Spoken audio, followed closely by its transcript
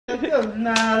go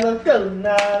now, let's go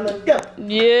now, let's go.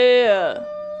 Yeah.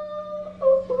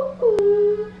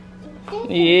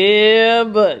 Yeah,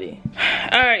 buddy.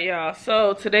 Alright, y'all.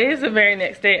 So today is the very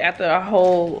next day after our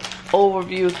whole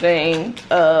overview thing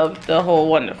of the whole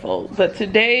Wonderful. But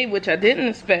today, which I didn't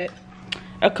expect,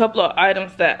 a couple of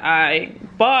items that I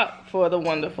bought for the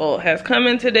Wonderful has come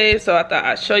in today. So I thought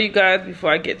I'd show you guys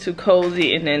before I get too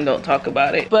cozy and then don't talk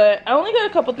about it. But I only got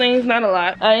a couple things, not a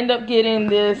lot. I ended up getting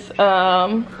this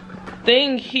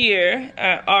thing here.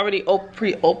 I already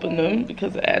pre-opened them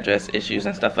because of address issues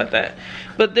and stuff like that.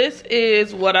 But this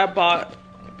is what I bought.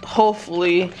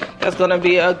 Hopefully that's gonna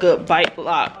be a good bike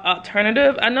lock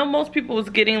alternative. I know most people was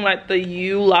getting like the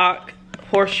U-lock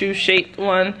horseshoe shaped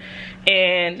one,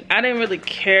 and I didn't really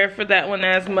care for that one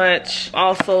as much.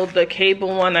 Also the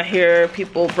cable one, I hear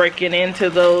people breaking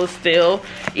into those still.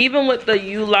 Even with the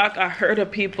U-lock, I heard of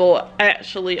people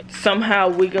actually somehow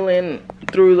wiggling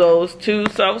through those too.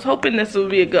 So I was hoping this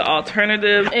would be a good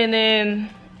alternative. And then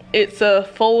it's a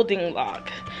folding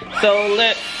lock. So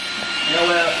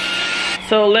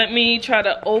let me try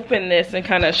to open this and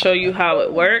kind of show you how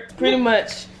it works. Pretty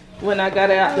much when I got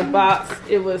it out the box,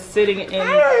 it was sitting in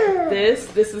this.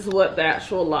 This is what the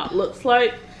actual lock looks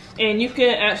like. And you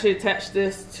can actually attach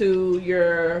this to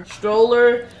your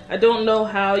stroller. I don't know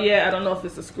how yet. I don't know if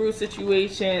it's a screw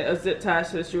situation, a zip tie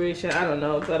situation. I don't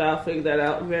know, but I'll figure that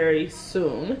out very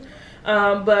soon.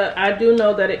 But I do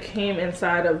know that it came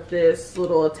inside of this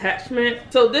little attachment.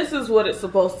 So this is what it's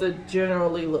supposed to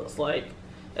generally looks like,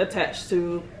 attached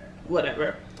to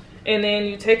whatever. And then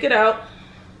you take it out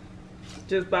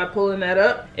just by pulling that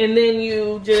up, and then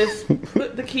you just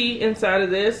put the key inside of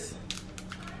this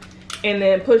and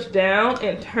then push down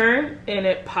and turn, and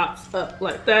it pops up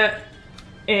like that.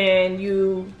 And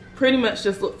you pretty much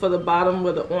just look for the bottom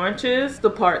where the orange is, the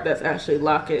part that's actually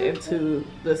locking into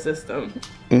the system.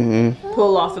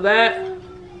 Pull off of that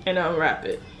and unwrap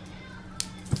it.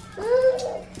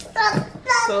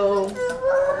 So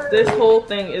this whole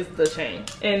thing is the chain,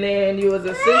 and then you was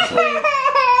essentially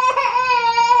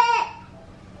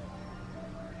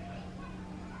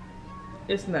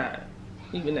it's not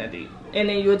even that deep. And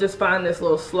then you'll just find this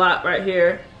little slot right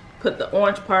here, put the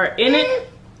orange part in it,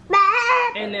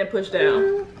 and then push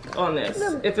down on this.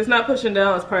 If it's not pushing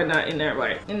down, it's probably not in there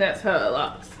right. And that's how it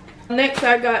locks. Next,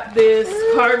 I got this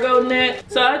cargo net.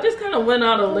 So I just kind of went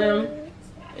on a limb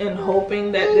and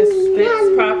hoping that this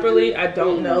fits properly. I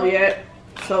don't know yet.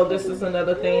 So this is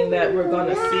another thing that we're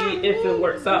gonna see if it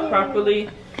works out properly.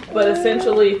 But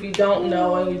essentially, if you don't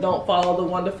know and you don't follow the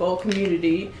Wonderful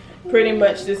community, pretty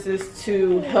much this is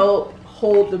to help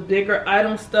hold the bigger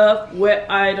item stuff, wet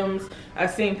items.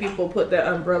 I've seen people put that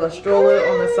umbrella stroller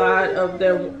on the side of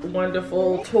their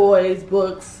Wonderful, toys,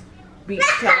 books, beach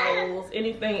towels,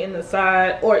 anything in the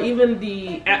side, or even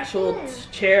the actual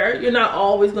chair. You're not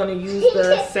always going to use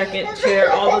the second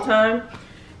chair all the time.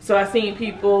 So I've seen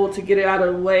people, to get it out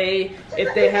of the way,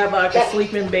 if they have like a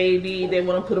sleeping baby, they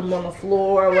want to put them on the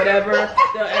floor or whatever,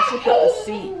 they'll actually put the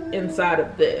seat inside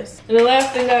of this. And the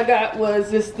last thing I got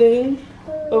was this thing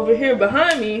over here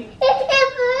behind me.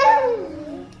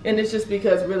 And it's just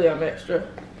because really I'm extra.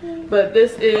 But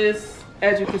this is,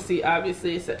 as you can see,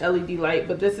 obviously it's an LED light,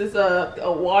 but this is a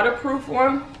waterproof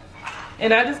one.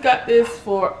 And I just got this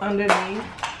for underneath,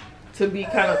 to be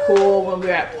kind of cool when we're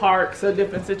at parks or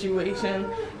different situations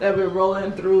that we're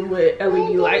rolling through with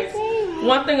LED lights.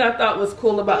 One thing I thought was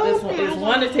cool about this one is,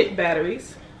 one, to take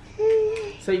batteries,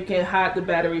 so you can hide the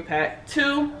battery pack.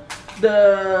 Two,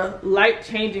 the light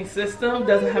changing system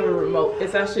doesn't have a remote.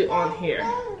 It's actually on here.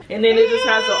 And then it just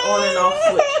has an on and off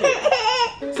switch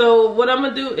here. So what I'm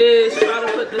gonna do is try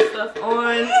to put this stuff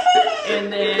on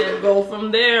and then go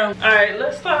from there. All right,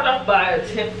 let's start off by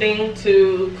attempting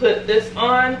to put this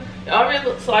on. It already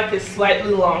looks like it's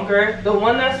slightly longer. The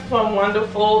one that's from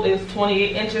Wonderful is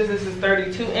 28 inches. This is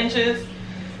 32 inches.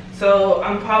 So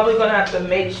I'm probably gonna have to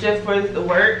makeshift for it to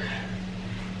work.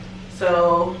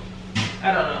 So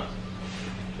I don't know.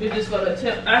 We're just gonna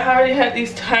attempt. I already had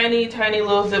these tiny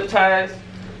little zip ties.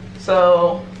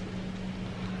 So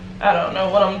I don't know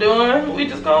what I'm doing. We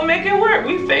just gonna make it work.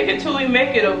 We fake it till we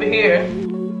make it over here.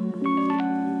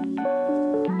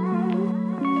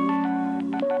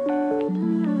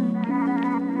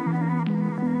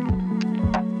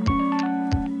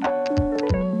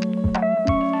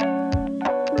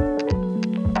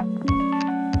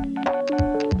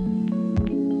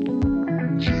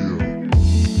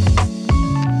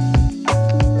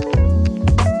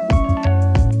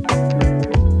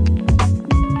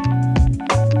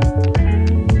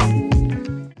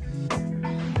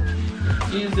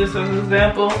 This as an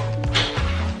example.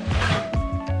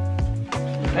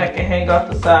 That can hang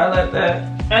off the side like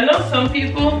that. I know some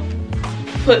people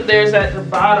put theirs at the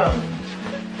bottom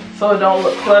so it don't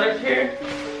look cluttered here.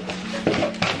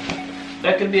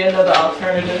 That could be another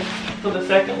alternative for the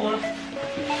second one.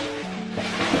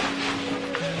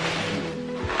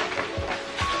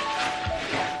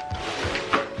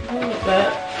 Like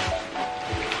that.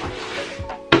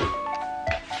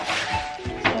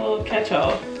 So catch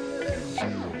all.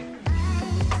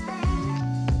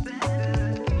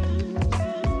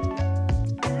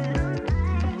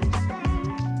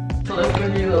 So let's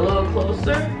bring you a little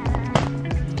closer.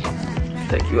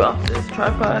 Take you off this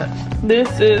tripod.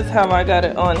 This is how I got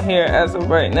it on here as of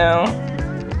right now.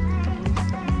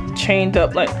 Chained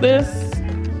up like this.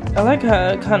 I like how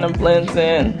it kind of blends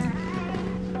in.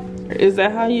 Is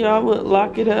that how y'all would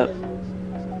lock it up?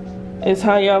 Is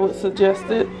how y'all would suggest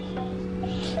it?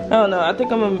 I don't know. I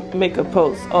think I'm gonna make a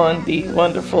post on the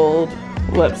Wonderfold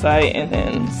website and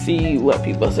then see what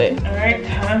people say. Alright,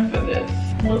 time for this.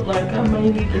 Look like I may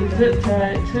need to zip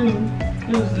tie it too,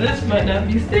 because this might not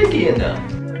be sticky enough.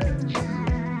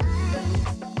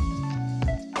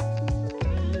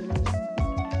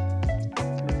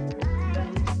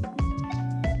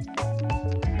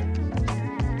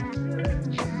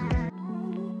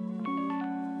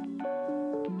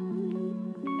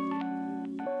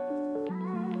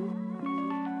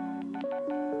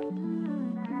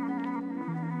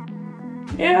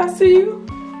 Yeah, I see you.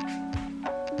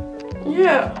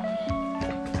 Yeah.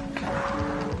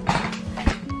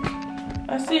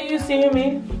 I see you seeing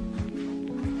me.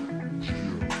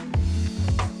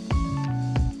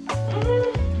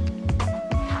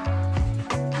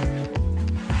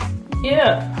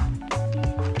 Yeah.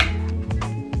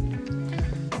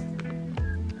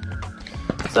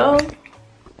 So,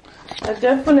 I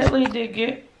definitely dig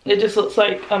it. It just looks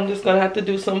like I'm just gonna have to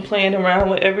do some playing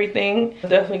around with everything.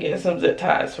 Definitely getting some zip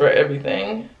ties for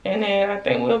everything. And then I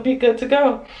think we'll be good to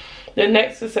go. The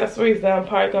next accessories that I'm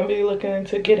probably gonna be looking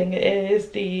into getting is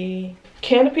the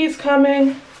canopies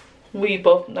coming. We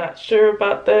both not sure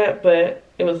about that, but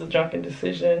it was a drunken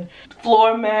decision.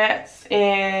 Floor mats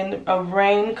and a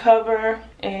rain cover.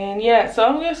 And yeah, so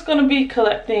I'm just gonna be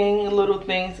collecting little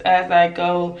things as I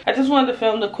go. I just wanted to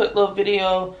film the quick little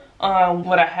video on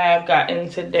what I have gotten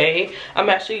today. I'm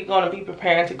actually going to be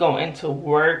preparing to go into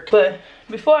work, but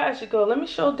before I actually go, let me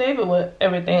show David what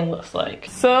everything looks like.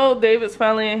 So David's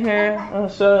finally in here. I'll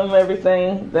show him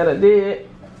everything that I did.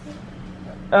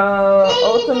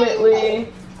 Ultimately,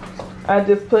 I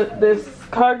just put this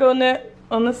cargo net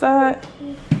on the side.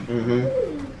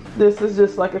 This is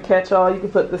just like a catch-all. You can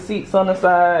put the seats on the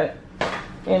side,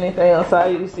 anything on the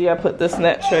side. You see I put this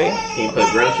net tray. Can you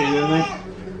put groceries in there?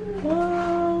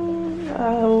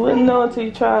 I wouldn't know until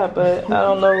you try, but I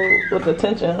don't know what the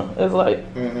tension is like.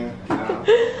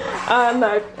 I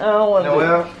don't want to.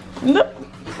 Noel? No.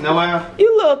 Noel?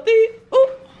 You little thief. Ooh.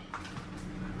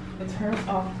 Turn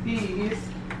off these.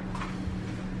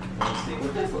 Let's see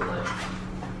what this looks like.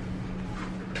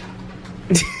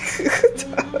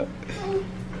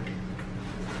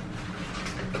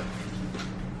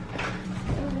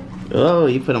 Oh,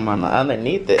 you put them on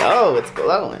underneath it. Oh, it's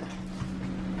glowing.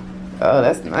 Oh,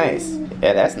 that's nice.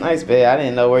 Yeah, that's nice, babe. I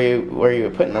didn't know where you were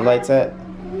putting the lights at,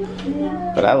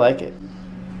 but I like it.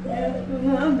 Yeah,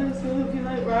 this will be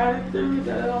like riding through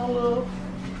that all.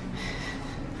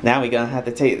 Now we're gonna have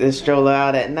to take this stroller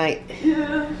out at night.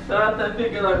 Yeah, so I have to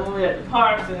figure like when we're at the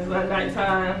park, since it's like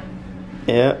nighttime.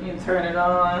 Yep. You can turn it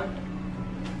on.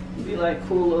 Be like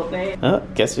cool little thing. Oh,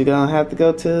 guess we're gonna have to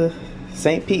go to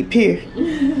St. Pete Pier.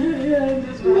 Yeah,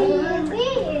 just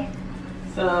ride.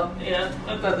 So yeah,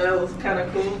 I thought that was kind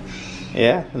of cool.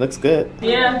 Yeah, it looks good.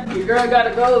 Yeah, your girl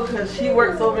gotta go because she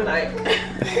works overnight.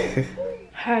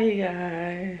 Hi you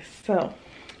guys. So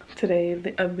today is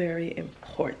a very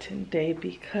important day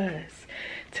because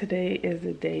today is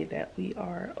the day that we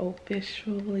are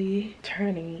officially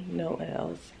turning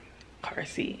Noel's car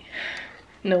seat.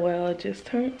 Noel just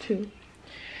turned 2.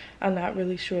 I'm not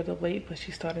really sure the weight, but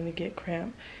she's starting to get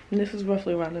cramped. And this is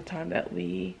roughly around the time that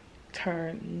we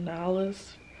turn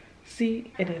Nala's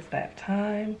seat. It is that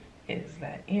time. It is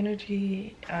that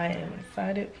energy. I am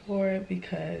excited for it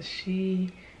because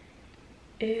she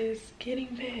is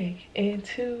getting big, and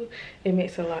 2, it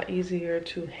makes it a lot easier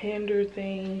to handle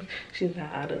things. She's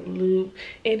not out of the loop,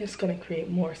 and it's going to create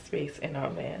more space in our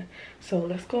van. So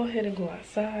let's go ahead and go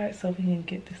outside so we can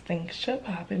get this thing shut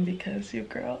popping because your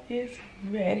girl is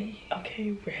ready.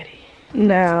 Okay, ready.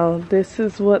 Now this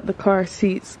is what the car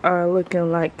seats are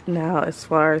looking like now as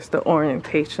far as the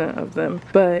orientation of them,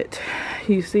 but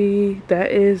you see that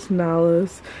is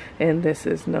Nala's and this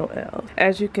is Noel's.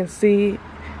 As you can see,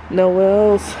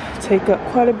 Noel's take up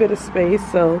quite a bit of space,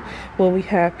 so when we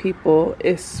have people,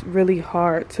 it's really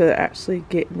hard to actually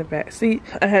get in the back seat.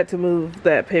 I had to move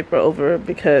that paper over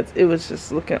because it was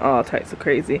just looking all types of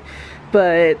crazy.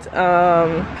 But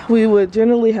we would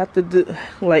generally have to do,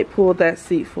 like, pull that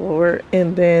seat forward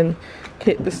and then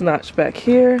hit this notch back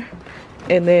here,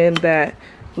 and then that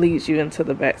leads you into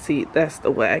the back seat. That's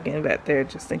the wagon back there,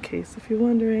 just in case if you're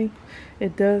wondering.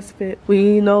 It does fit.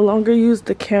 We no longer use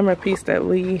the camera piece that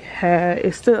we had.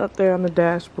 It's still up there on the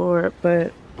dashboard,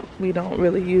 but we don't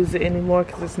really use it anymore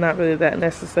because it's not really that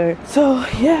necessary. So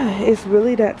yeah, it's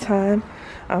really that time.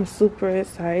 I'm super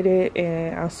excited,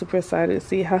 and I'm super excited to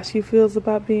see how she feels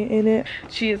about being in it.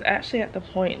 She is actually at the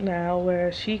point now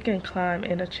where she can climb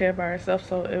in a chair by herself.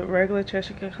 So a regular chair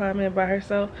she can climb in by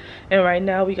herself, and right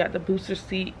now we got the booster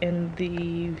seat in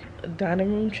the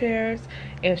dining room chairs,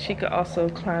 and she could also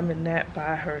climb in that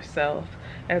by herself,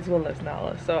 as well as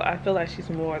Nala. So I feel like she's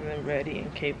more than ready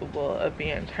and capable of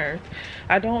being turned.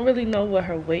 I don't really know what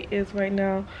her weight is right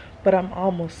now, but I'm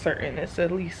almost certain it's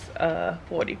at least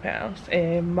 40 pounds.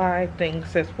 And my thing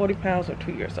says 40 pounds or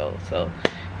 2 years old. So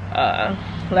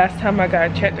last time I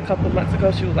got checked a couple of months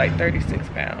ago, she was like 36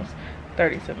 pounds,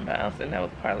 37 pounds. And that was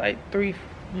probably like 3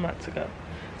 months ago.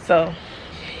 So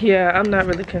yeah, I'm not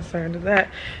really concerned with that.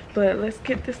 But let's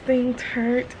get this thing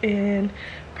turned, and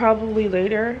probably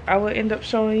later I will end up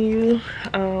showing you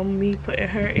me putting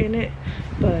her in it.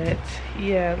 But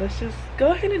yeah, let's just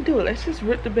go ahead and do it. Let's just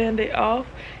rip the band-aid off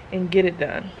and get it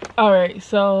done. All right,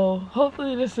 so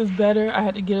hopefully this is better. I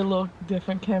had to get a little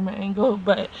different camera angle,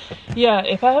 but yeah,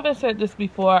 if I haven't said this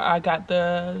before, I got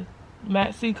the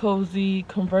Maxi Cozy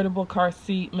convertible car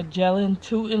seat Magellan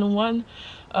 2-in-1.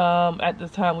 At the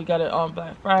time we got it on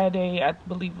Black Friday. I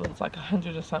believe it was like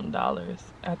 $100 or something.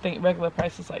 I think regular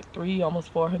price was like $300,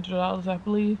 almost $400, I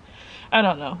believe. I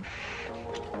don't know.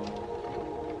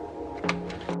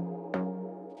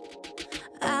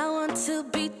 I want to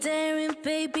be daring,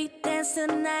 baby, dance the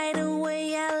night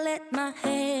away. I let my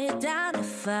head down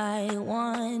if I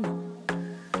won.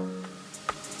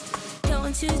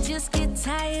 Don't you just get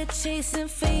tired chasing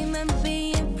fame and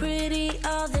being pretty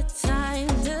all the time?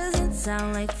 Doesn't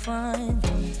sound like fun.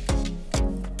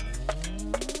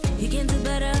 You can do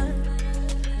better.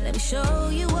 Let me show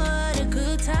you what a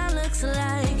good time looks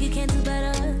like. You can do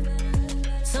better,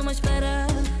 so much better.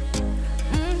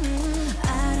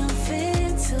 I don't fit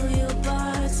into your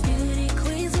bars, beauty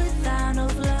queens without no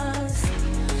flaws.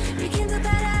 You can do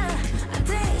better. I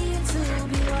dare you to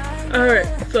be wild. All right,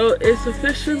 so it's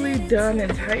officially done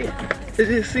and tight. As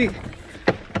you see,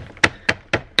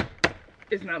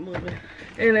 it's not moving.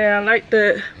 And then I like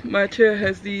that my chair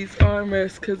has these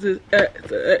armrests because it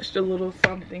adds an extra little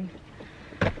something.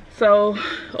 So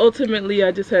ultimately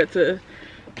I just had to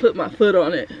put my foot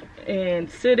on it and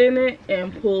sit in it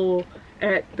and pull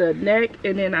at the neck,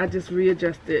 and then I just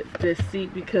readjusted this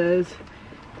seat because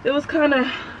it was kind of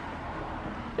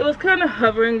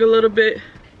hovering a little bit.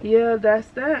 Yeah, that's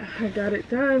that. I got it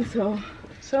done. So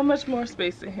much more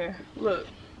space in here. Look,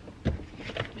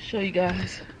 show you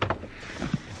guys.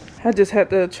 I just had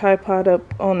the tripod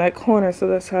up on that corner, so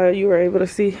that's how you were able to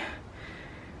see.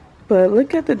 But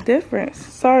look at the difference.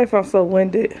 Sorry if I'm so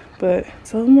winded, but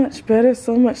so much better,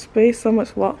 so much space, so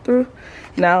much walkthrough.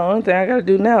 Now, the only thing I gotta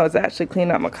do now is actually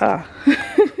clean out my car.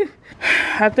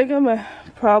 I think I'm gonna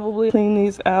probably clean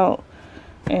these out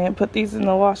and put these in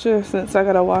the washer since I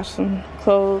gotta wash some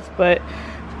clothes. But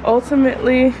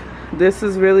ultimately, this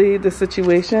is really the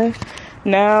situation.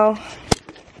 Now,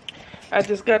 I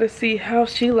just gotta see how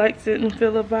she likes it and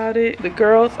feel about it. The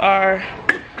girls are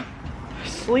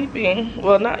sleeping.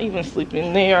 Well, not even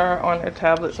sleeping. They are on their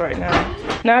tablets right now.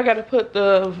 Now I gotta put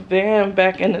the van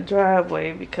back in the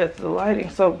driveway because the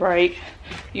lighting's so bright.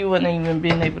 You wouldn't even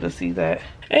been able to see that.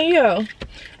 And yo,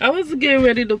 I was getting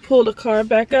ready to pull the car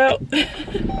back out.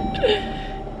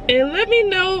 And let me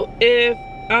know if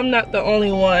I'm not the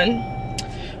only one.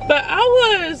 But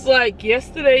I was like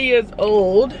yesterday years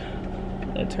old.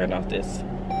 Let's turn off this.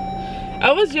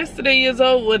 I was yesterday years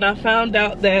old when I found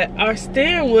out that our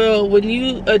steering wheel, when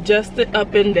you adjust it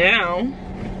up and down,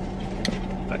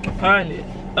 if I can find it.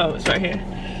 Oh, it's right here.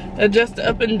 Adjust it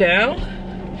up and down,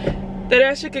 that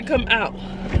actually can come out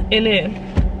and in.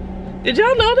 Did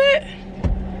y'all know that?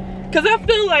 Because I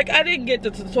feel like I didn't get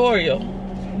the tutorial.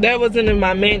 That wasn't in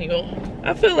my manual.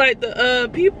 I feel like the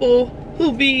people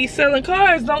who be selling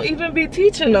cars don't even be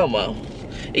teaching no more.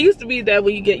 It used to be that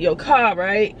when you get your car,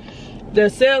 right, the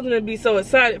salesman would be so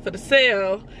excited for the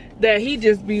sale that he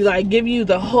just be like giving you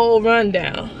the whole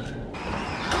rundown.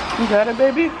 You got it,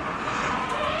 baby?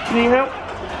 Need help? . 'Cause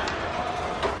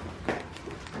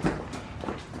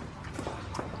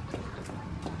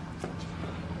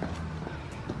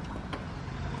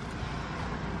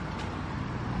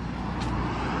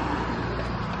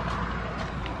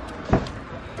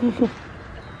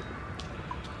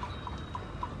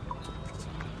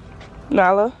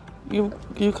Nala, you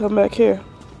come back here.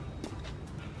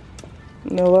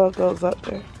 Noelle goes up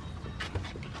there.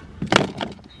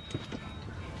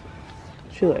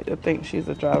 She like to think she's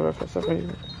a driver for some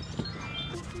reason.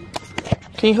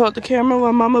 Can you hold the camera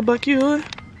while Mama buck you?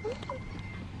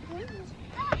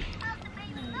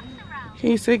 Can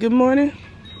you say good morning?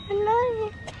 Hello.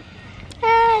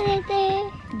 Hi,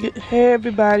 Hey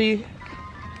everybody.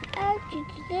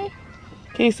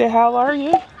 Can you say how are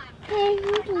you?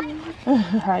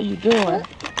 How you doing?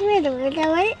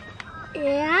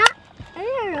 Yeah.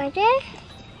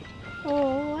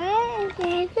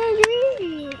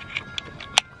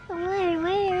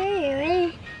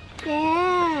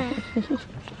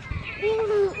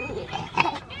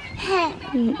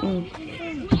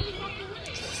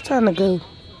 It's time to go.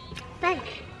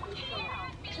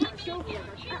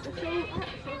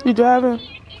 You driving?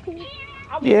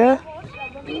 Yeah?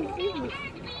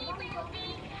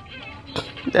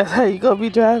 That's how you gonna be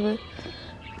driving.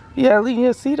 Yeah, lean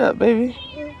your seat up, baby.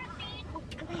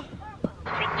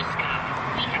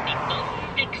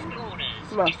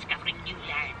 Come on.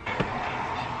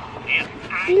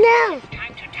 No.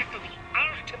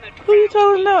 Who you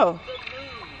telling no?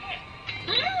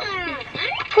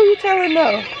 Who you telling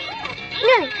no?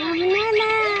 No.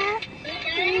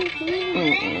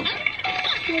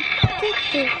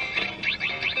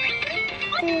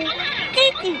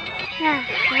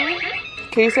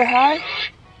 Can you say hi?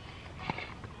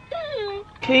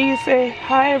 Can you say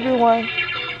hi, everyone?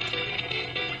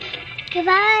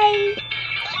 Goodbye.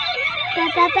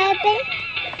 Bye.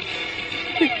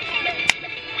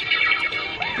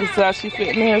 This is how she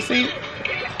fit in her seat.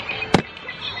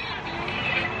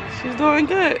 She's doing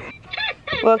good.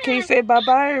 Well, can you say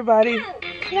bye-bye, everybody?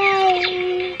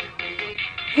 Bye.